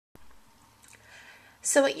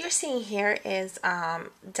So what you're seeing here is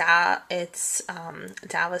Dallas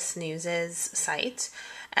News's site,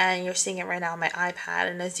 and you're seeing it right now on my iPad.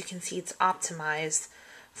 And as you can see, it's optimized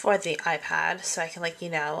for the iPad, so I can I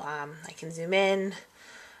can zoom in,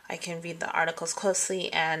 I can read the articles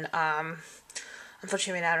closely, and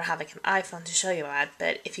unfortunately right now I don't have like an iPhone to show you at.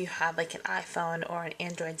 But if you have like an iPhone or an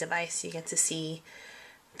Android device, you get to see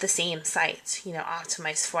the same site,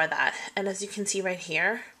 optimized for that. And as you can see right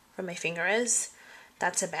here, where my finger is,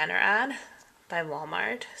 that's a banner ad by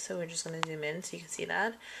Walmart. So we're just going to zoom in so you can see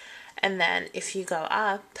that. And then if you go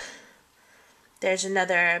up, there's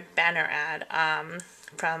another banner ad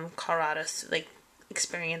from Colorado, like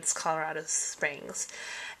Experience Colorado Springs.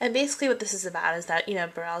 And basically what this is about is that,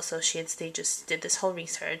 Burrell Associates, they just did this whole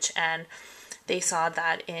research, and they saw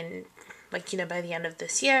that by the end of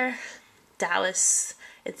this year, Dallas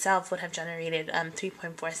itself would have generated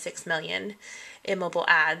 3.46 million in mobile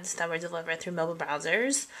ads that were delivered through mobile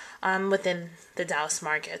browsers within the Dallas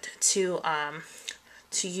market to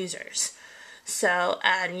users. So,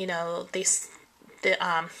 and this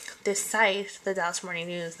site, the Dallas Morning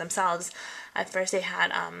News themselves, at first they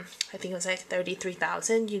had I think it was like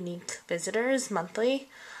 33,000 unique visitors monthly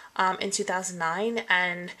in 2009,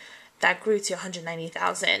 and that grew to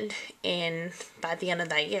 190,000 by the end of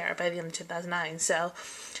that year, by the end of 2009. So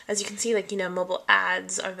as you can see, mobile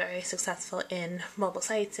ads are very successful in mobile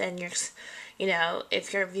sites, and if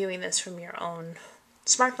you're viewing this from your own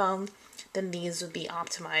smartphone, then these would be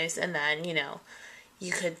optimized, and then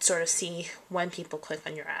you could sort of see when people click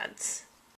on your ads.